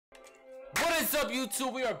What's up,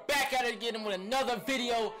 YouTube? We are back at it again with another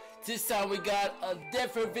video. This time we got a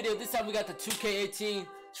different video. This time we got the 2K18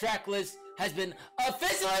 track list has been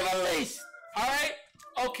officially released. Alright?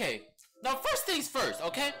 Okay. Now first things first,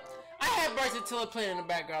 okay? I have Bryson Tiller playing in the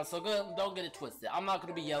background, so don't get it twisted. I'm not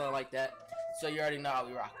gonna be yelling like that. So you already know how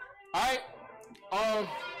we rock. Alright?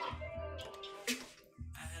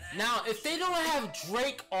 Now if they don't have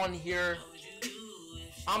Drake on here,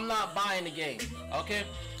 I'm not buying the game. Okay?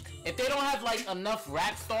 If they don't have like enough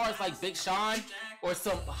rap stars like Big Sean or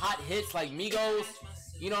some hot hits like Migos,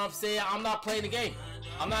 you know what I'm saying? I'm not playing the game.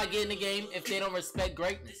 I'm not getting the game if they don't respect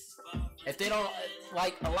greatness. If they don't,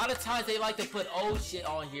 like, a lot of times they like to put old shit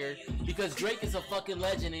on here because Drake is a fucking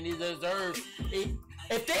legend and he deserves it.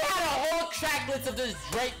 If they had a whole track list of this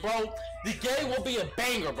Drake, bro, the game will be a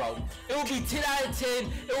banger, bro. It will be 10 out of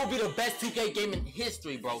 10. It will be the best 2K game in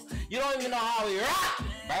history, bro. You don't even know how we rock,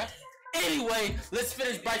 bro. Anyway, let's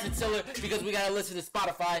finish Bryson Tiller because we gotta listen to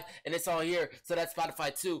Spotify and it's on here, so that's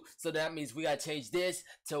Spotify too. So that means we gotta change this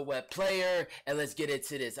to web player and let's get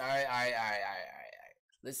into this. All right.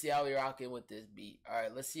 Let's see how we rocking with this beat. All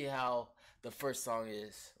right, let's see how the first song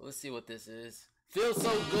is. Let's see what this is. Feels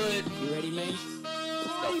so good. You ready, man?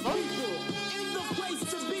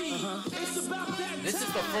 This is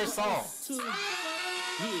the first song.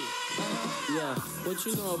 Yeah, what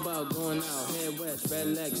you know about going out? Head west, red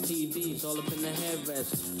legs, TVs, all up in the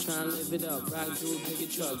headrest. Trying to live it up, rock through, pick a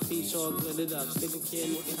truck, piece all glittered up, stick a kid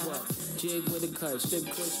with the what? Jig with a cut, strip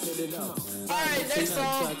Chris, spit it up. Alright, next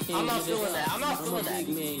song. I'm not feeling that. I'm not feeling that.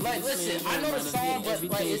 Like, listen, I know the song, but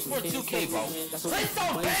like, it's for 2K, bro. Play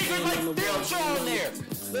some bangers like Future on there.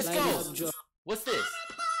 Let's go. What's this?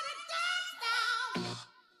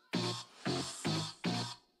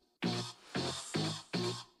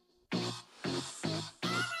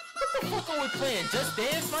 What are we playing? Just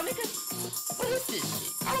Dance, my nigga? What is this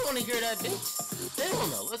shit? I don't want to hear that, bitch. They don't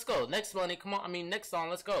know. Let's go. Next money. Come on. I mean, next song.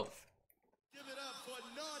 Let's go. Give it up for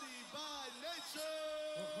Naughty by Nature.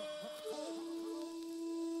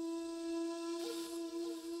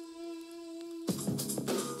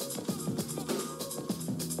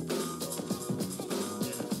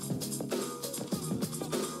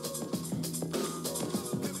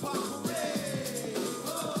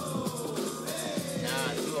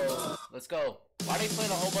 Let's go. Why are they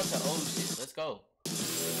playing a whole bunch of old shit? Let's go.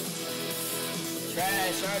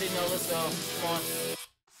 Trash, I already know. Let's go. Come on.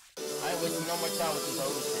 I ain't wasting no more time with this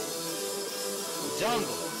old shit.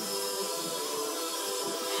 Jungle.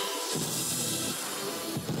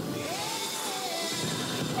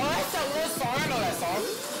 Oh, that's that one song. I know that song.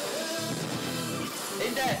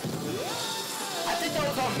 Ain't that? I think that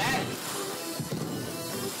was on Madden.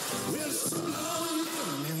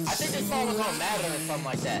 I think this song was on Madden or something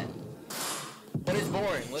like that. But it's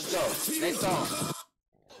boring. Let's go. Next song.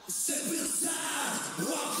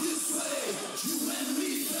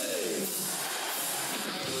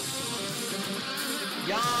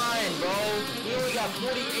 Yine, bro. We only got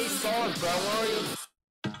 48 songs, bro. Where are you?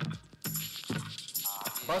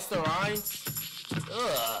 Busta Rhymes?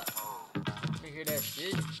 Ugh. Let me hear that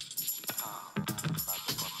shit.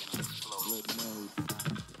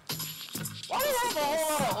 Why do you have a whole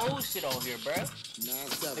lot of old shit on here, bruh?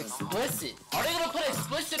 Explicit. Are they gonna put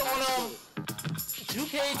explicit on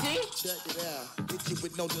 2K18? Check it out. Get you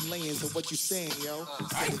with no delaying of what you saying, yo.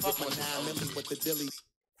 I ain't fucking with the dilly.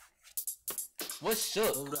 What's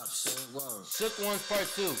Shook? Hold up, son. Word. Shook One's Part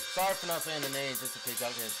 2. Sorry for not saying the names just in case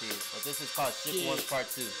y'all can't see it. But this is called Shook One's Part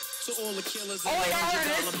 2. To all the killers, oh, yeah, I heard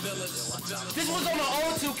this. This was on the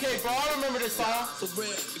old 2K, bro. I remember this song.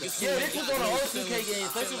 Yeah, this was on the old 2K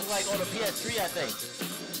games. This was like on the PS3, I think.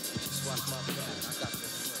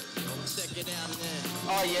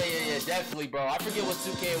 Oh, yeah. Definitely, bro. I forget what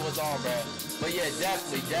 2K it was on, bro. But yeah,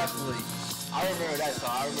 definitely. I remember that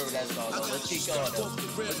song. Though. Let's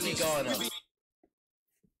keep going, though.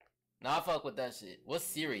 Nah, I fuck with that shit. What's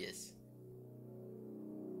serious?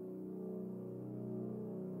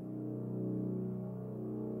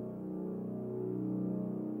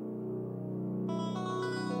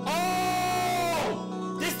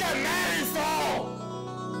 Oh! This that Madden song!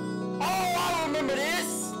 Oh, I don't remember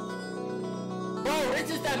this! Bro, this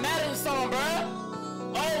is that Madden song, bruh!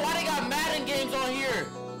 Oh, why they got Madden games on here?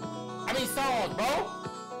 I mean songs, bro!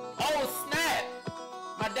 Oh, snap!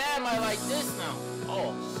 My dad might like this now.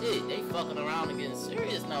 Oh shit, they fucking around and getting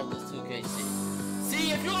serious now with this 2K shit.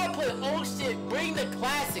 See, if you're gonna put old shit, bring the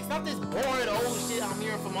classics, not this boring old shit I'm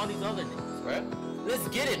hearing from all these other niggas, bruh. Let's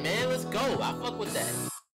get it, man. Let's go. I fuck with that.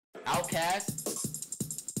 Outcast.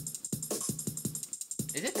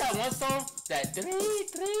 Is it that one song? That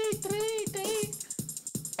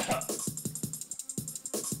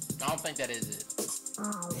I don't think that is it.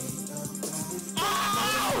 Oh!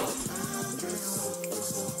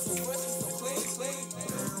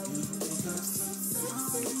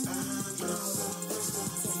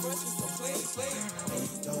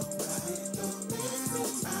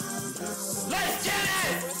 Let's get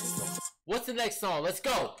it! What's the next song? Let's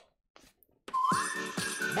go!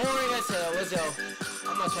 Boring as hell. Let's go.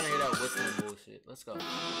 I'm not trying to hear that whistling bullshit. Let's go. The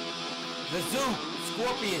Zoo,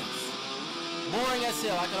 Scorpions. Boring as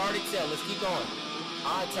hell. I can already tell. Let's keep going.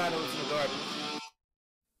 I'm trying to listen to garbage.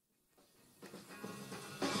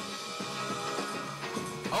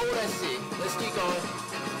 Oh, that shit. Let's keep going.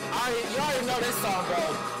 You already know this song, bro.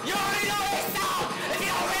 You already know this song! If you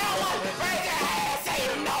don't know one, raise your hand and say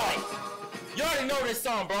you know it! You already know this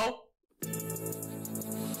song, bro.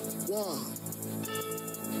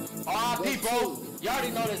 R.I.P. bro. You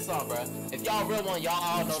already know this song, bro. If y'all real one, y'all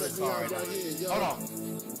all know this song right now. Hold on.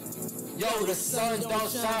 Yo, the sun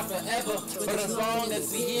don't shine forever, but as long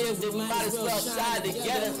as we here, then we might as well shine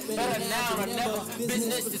together. Better now than never.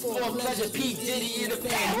 Business is for pleasure. P. Diddy in the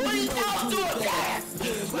band. What are y'all doing there?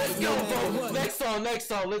 Let's go, bro. Next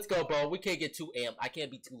song. Let's go, bro. We can't get too amped. I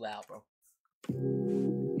can't be too loud, bro.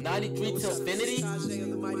 93 to Infinity. That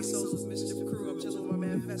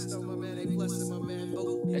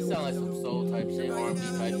sounds like some soul type shit, R&B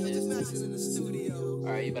type shit.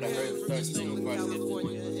 Alright, you better hurry and start singing before I skip this one.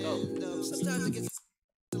 Let's go. Sometimes it gets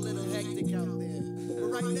a little hectic out there. But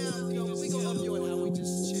right now, we gonna help you on how we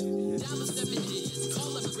just chill.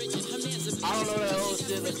 I don't know that whole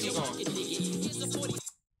shit. Let's keep going.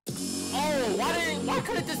 Oh, why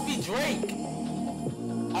couldn't this be Drake?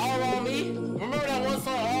 All on me? Remember that one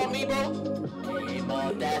song, All on Me, bro? Came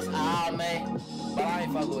up, that's all me. But I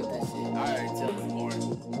ain't fucking with this shit. I already tell it's boring.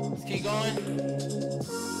 Let's keep going.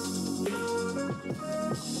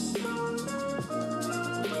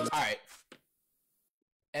 Alright.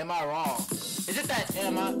 Am I wrong? Is it that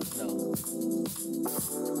am I? No.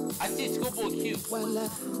 I see Schoolboy Q. What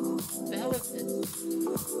the hell is this?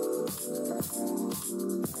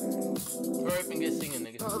 Hurry up and get singing,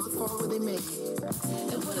 nigga.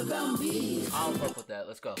 And what about me? I don't fuck with that.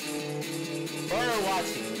 Let's go. Bird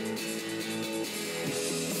watching.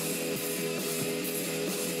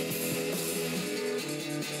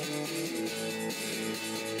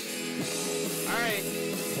 Alright.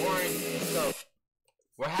 Boring. Let's go.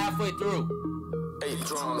 We're halfway through. 8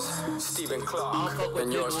 drums, Stephen Clark, I don't fuck with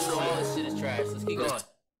and yours all truly. this shit is trash. Let's keep going.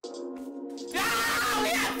 Ah, we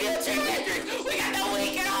got Future Hendrix. We got The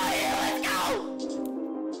Weeknd on here. Let's go.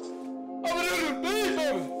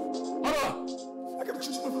 Hold on. I gotta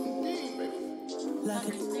choose one from me, baby. Like a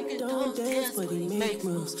nigga don't dance, but he make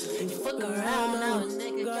moves. If you fuck around, now a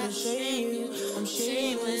nigga gotta shame you. I'm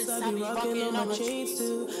shameless, I be rocking on my chains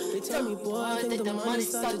too. They tell me, boy, I think the money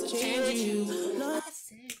start to change you.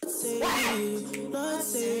 Lord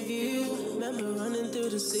save you. Remember running through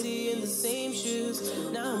the city in the same shoes.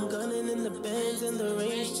 Now I'm gunning in the Benz and the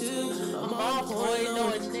range too. I'm on point, no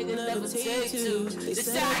a nigga never take two. They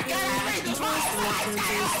said I got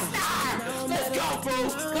Let's go, bro.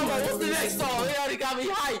 Come on, what's the next song? He already got me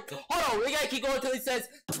hyped. Hold on, we gotta keep going until he says,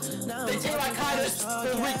 they take my kindness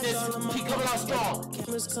for weakness. Keep coming out strong.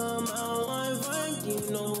 Cameras come out, you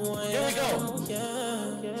know who I am. Here we go.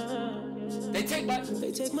 They take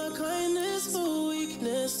my kindness for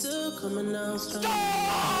weakness, still coming out strong.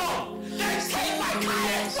 Stop! They take my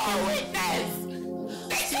kindness for weakness!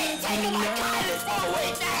 They keep taking my kindness for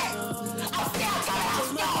weakness! I'm still coming out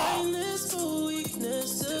strong! Kindness for weakness,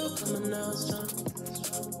 still coming out strong.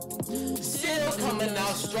 Still coming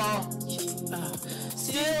out strong.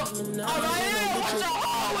 Still coming out strong. Alright, what's your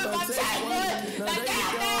hole with my tank, man? Like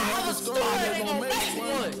that, I was story, they gon' make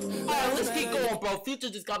one. Alright, let's keep going, bro. Future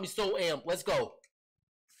just got me so amped. Let's go.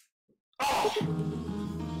 Oh!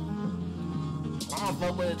 I'm gonna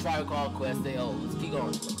fuck with a Tribe Called Quest. They old. Let's keep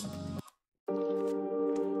going.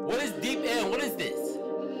 What is Deep End? What is this?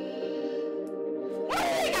 Why do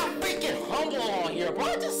they got freaking Humble on here, bro?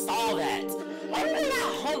 I just saw that. Why do they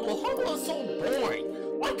got Humble? Humble is so boring.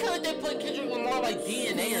 Why couldn't they put Kendrick Lamar like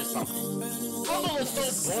DNA or something? Humble is so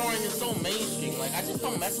boring and so mainstream. Like, I just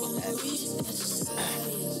don't mess with that.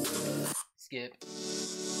 Skip.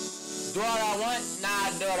 Do what I want?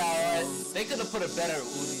 Nah, do what I want. They could have put a better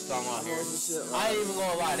Uzi song on here. I ain't even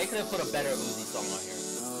gonna lie. They could have put a better Uzi song on here.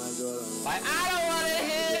 Like, I don't want to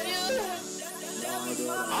hear you.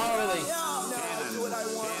 I don't really.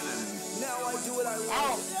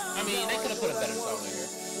 I mean, they could have put a better song on here.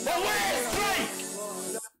 But where is Drake?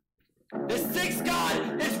 The sixth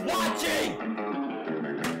god is watching!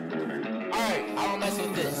 Alright, I don't mess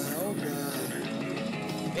with this.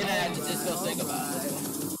 And I have to just go think about it.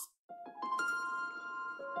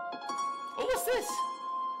 Oh, what's this?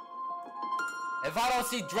 If I don't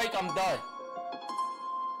see Drake, I'm done.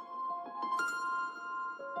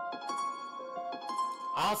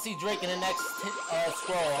 I don't see Drake in the next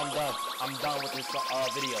scroll. I'm done. I'm done with this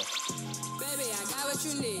video. Baby, I got what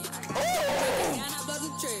you need. Oh! Down I blow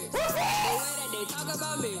the tricks. What's The way this? that they talk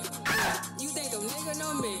about me. You think them niggas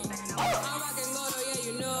know me? Oh! I'm rockin' gold, oh yeah,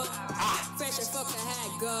 you know. Fresh as fuck the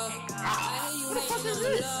hat, go. I hear you What the fuck hating is on the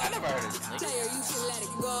this? love. I never heard of this, nigga. Player, you should let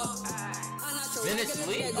it go. I'm not your Venice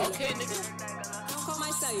Lee? regular. Okay, nigga. Don't call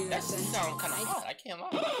my cellular. That shit sound kinda hot. I can't lie.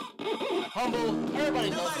 Humble. Everybody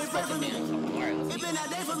knows this fucking man. Alright, let's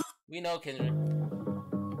see. We know Kendrick.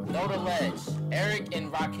 Know the Ledge. Eric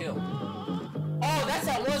and Raquel. Oh, that's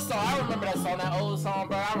that one song. I remember that song. That old song,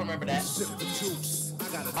 bro. I remember that.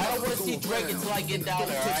 I don't want to see Drake until I get down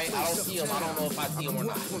there, alright? I don't see him. I don't know if I see him or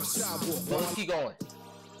not. But let's keep going.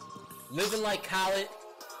 Living like Khaled.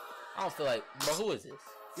 I don't feel like... Bro, who is this?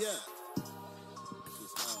 Yeah.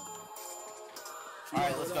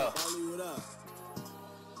 Alright, let's go.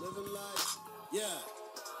 Living like, yeah.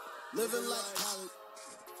 Living like Khaled.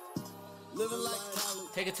 Living like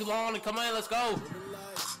Khaled. Take it too long to come in. Let's go.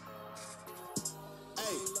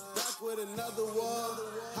 Hey, back with another war.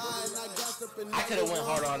 High and I gossip and I could have went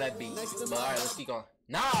harder on that beat. But alright, let's keep going.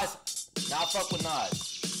 Nas. Now fuck with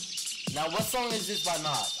Nas. Now what song is this by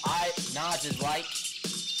Nas? Nas is like.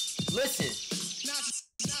 Listen.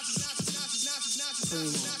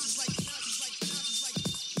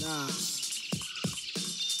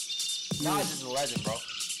 Nas is a legend, bro.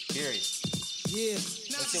 Period. Yeah.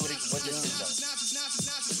 Let's see what this is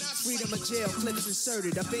though. Freedom of jail, clips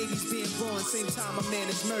inserted. A baby's being born, same time a man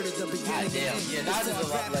is murdered. The beginning. God damn. Yeah, Nas is a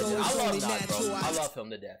legend. I love Nas, bro. I love him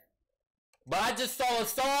to death. But I just saw a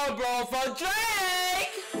song, bro, for Drake!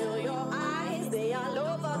 Feel your eyes, they all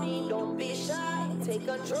over me. Don't be shy. Take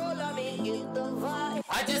control of me, get the vibe.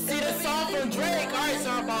 I just see the song from Drake. Alright,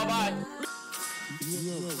 sir, bye-bye.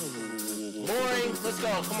 Boring. Let's go.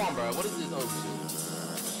 Come on, bro. What is this? Oh,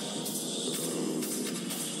 shit.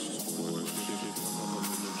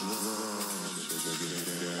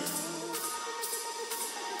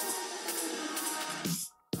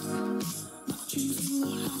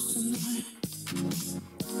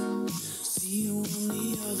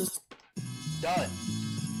 Done.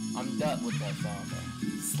 I'm done with that song, bro.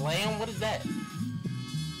 Slam? What is that?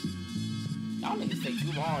 Y'all niggas take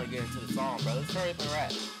too long to get into the song, bro. Let's hurry up and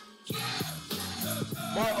rap.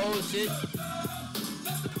 More old shit.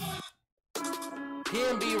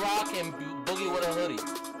 P&B Rock and Boogie with a Hoodie.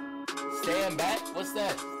 Stand Back? What's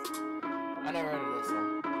that? I never heard of this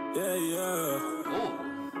song. Yeah, yeah. Ooh.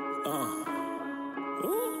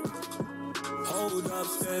 Hold up,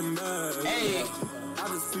 stand back. Hey. I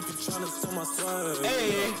just keep trying to sell my swag.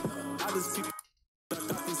 Hey. I just keep like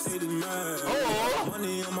I can say the man. Oh.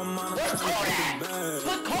 Money on my mind. Where's Kodak?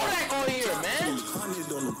 Put Kodak on here, man.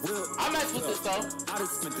 I mess with this though. I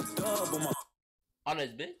just spent the dub on my. On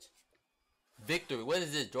this bitch. Victory. What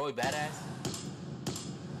is this? Joey Badass?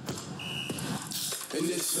 And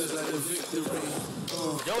this feels like a victory.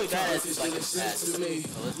 Joey Badass is like a pass. So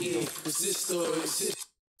let's keep going. This story is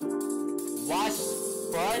Watch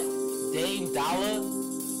Front, Dame Dollar,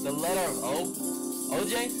 the letter of O.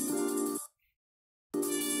 OJ?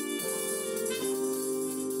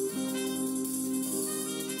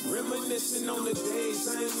 Reminiscing on the days,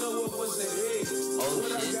 I ain't know what was ahead. Oh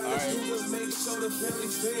What shit, I gotta alright. do is make sure the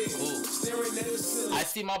family's fed. Cool. Staring at the ceiling. I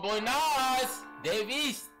see my boy Nas, Dave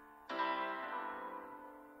East.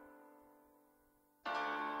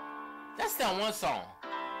 That's that one song.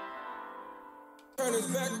 Turn his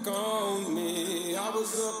back on me. I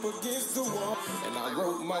was up against the wall, and I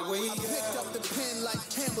wrote my way I picked up the pen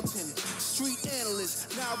like Hamilton, street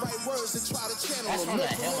analyst. Now I write words and try to channel That's them. from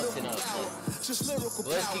that No Hamilton political up, power, just lyrical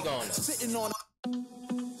Let's power. keep going. Sitting on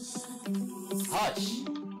Hush.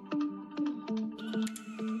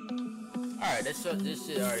 Alright, this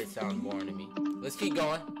shit already sounds boring to me. Let's keep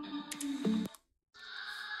going.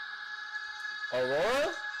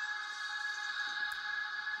 Aurora?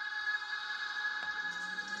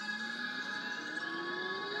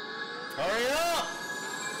 Hurry up!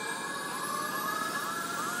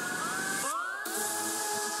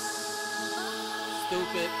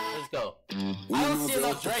 Stupid. Let's go. I don't see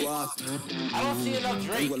enough Drake. I don't see enough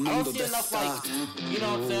Drake. I don't see enough like, you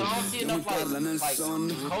know what I'm saying? I don't see enough like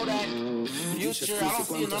Kodak, Future. I don't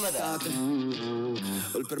see none of that.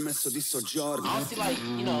 Ho il permesso di soggiorno. I don't see like,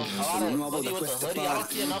 you know, a lot of Boogie with the Hoodie. I don't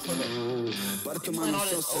see enough of it. Parto He's ma playing non all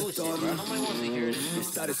so this se old shit, bro. torno. Nobody wants to hear this. E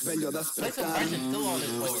stare sveglio ad Play some Fresh aspettarmi. and still on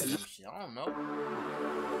this old shit. I don't know.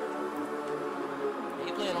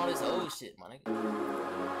 He playing all this old shit, my nigga.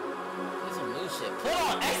 Play some new shit. Put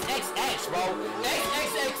on XXX,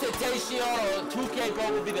 Temptation or 2K, bro,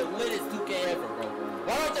 would be the littest 2K ever, bro.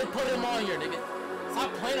 Why don't they put him on here, nigga?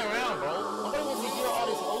 Stop playing around, bro. Nobody wants to hear all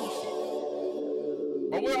this old shit.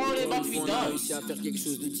 Bro, we're already about to be done. What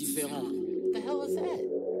the hell is that?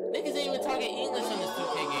 Niggas ain't even talking English on this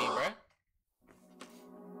 2K game, bro.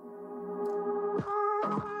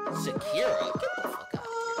 Shakira, get the fuck out of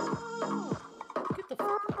here. Get the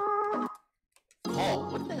fuck out. Oh,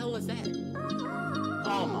 what the hell is that?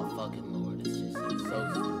 Oh my fucking lord, this shit is so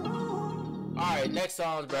stupid. Alright, next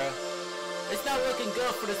song, bro. It's not looking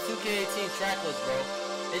good for this 2K18 tracklist, bro.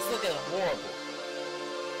 It's looking horrible.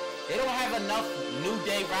 They don't have enough new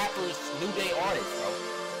day rappers, new day artists, bro.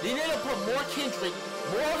 They need to put more Kendrick,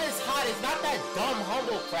 more of his hot. It's not that dumb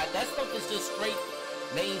humble crap. That stuff is just straight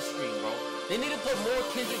mainstream, bro. They need to put more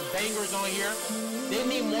Kendrick bangers on here. They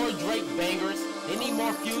need more Drake bangers. They need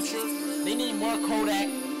more Future. They need more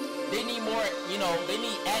Kodak. They need more, you know, they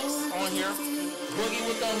need X on here. Boogie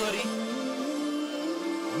with the hoodie.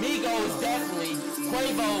 Migos, definitely.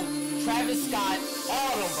 Quavo, Travis Scott,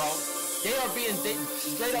 all of them, bro. They are being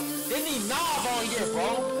straight up. They need Nav on here,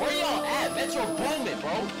 bro. Where y'all at? Metro Boomin,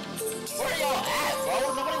 bro. Where y'all at,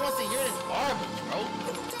 bro? Nobody wants to hear this garbage, bro.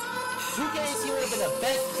 2K18 would have been the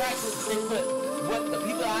best practice if they put what the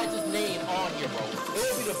people I just named on here, bro. It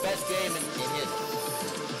would be the best game in history.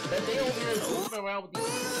 But they over here goofing around with these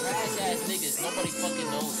trash ass niggas. Nobody fucking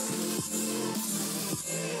knows.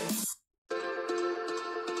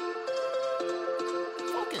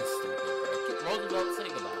 Fucking stupid, bro. Keep Roosevelt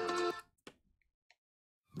saying about it.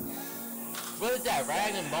 What is that?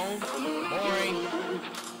 Rag and Bone? Boring.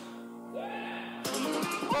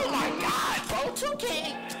 Oh my god, bro. 2K.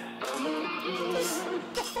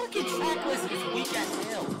 The fucking tracklist is weak as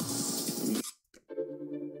hell.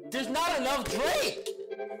 There's not enough Drake.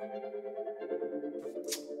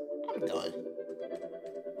 I'm done.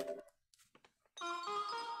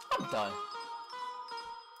 I'm done.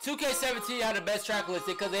 2K17 had the best track list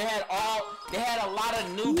because they had a lot of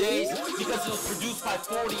new days because it was produced by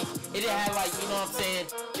 40. It had like, you know what I'm saying,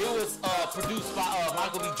 it was produced by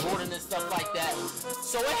Michael B. Jordan and stuff like that.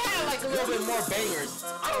 So it had like a little bit more bangers.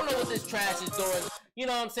 I don't know what this trash is doing. You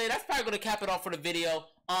know what I'm saying? That's probably gonna cap it off for the video.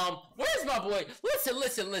 Where's my boy?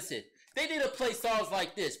 Listen. They need to play songs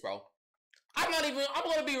like this, bro. I'm gonna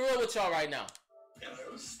be real with y'all right now.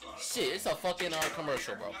 Shit, it's a fucking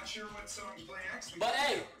commercial, bro. But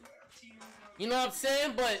hey, you know what I'm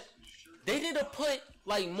saying? But they need to put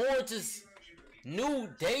like more just new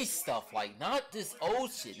day stuff, like not this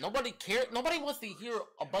old shit. Nobody cares. Nobody wants to hear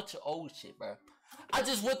a bunch of old shit, bro. I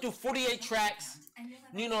just went through 48 tracks,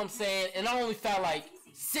 you know what I'm saying, and I only found like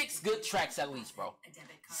 6 good tracks at least, bro.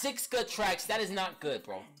 6 good tracks. That is not good,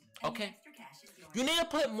 bro. Okay, you need to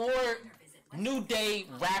put more new day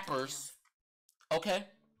rappers. Okay,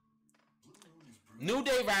 new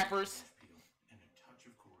day rappers.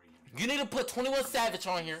 You need to put 21 Savage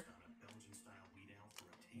on here.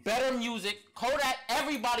 Better music. Kodak,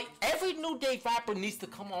 everybody, every new day rapper needs to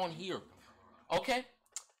come on here. Okay?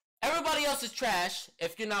 Everybody else is trash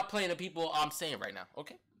if you're not playing the people I'm saying right now.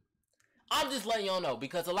 Okay? I'm just letting y'all know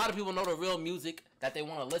because a lot of people know the real music that they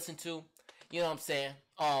want to listen to. You know what I'm saying?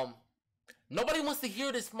 Nobody wants to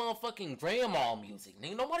hear this motherfucking grandma music,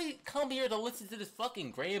 nigga. Nobody come here to listen to this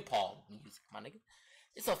fucking grandpa music, my nigga.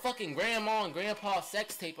 It's a fucking grandma and grandpa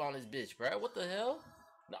sex tape on this bitch, bro. What the hell?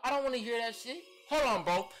 No, I don't want to hear that shit. Hold on,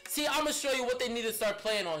 bro. See, I'm gonna show you what they need to start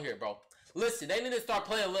playing on here, bro. Listen, they need to start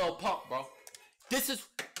playing Lil Pump, bro. This is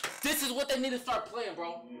what they need to start playing,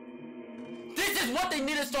 bro. This is what they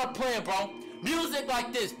need to start playing, bro. Music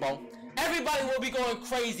like this, bro. Everybody will be going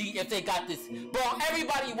crazy if they got this. Bro,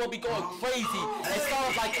 everybody will be going crazy if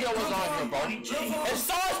songs like Kill was on here, bro. If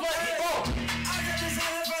songs like, bro.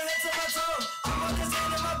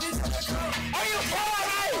 Are you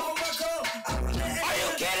kidding me? Are you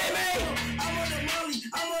kidding me?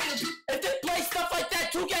 If they play stuff like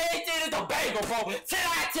that, 2K18 is a banger, bro. 10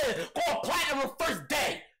 out of 10. Go platinum first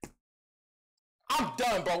day. I'm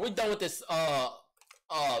done, bro. We're done with this,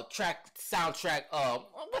 soundtrack,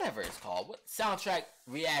 whatever it's called. What soundtrack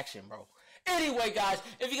reaction, bro. Anyway, guys,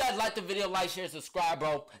 if you guys like the video, like, share, subscribe,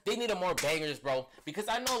 bro. They need more bangers, bro. Because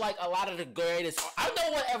I know, like, a lot of the greatest... I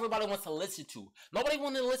know what everybody wants to listen to. Nobody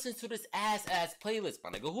wants to listen to this ass playlist, my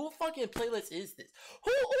nigga. Who fucking playlist is this?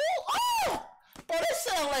 Oh! Bro, this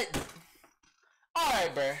sound like...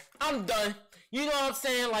 Alright, bro. I'm done. You know what I'm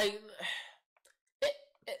saying? Like...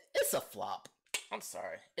 It's a flop. I'm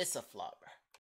sorry. It's a flop, bro.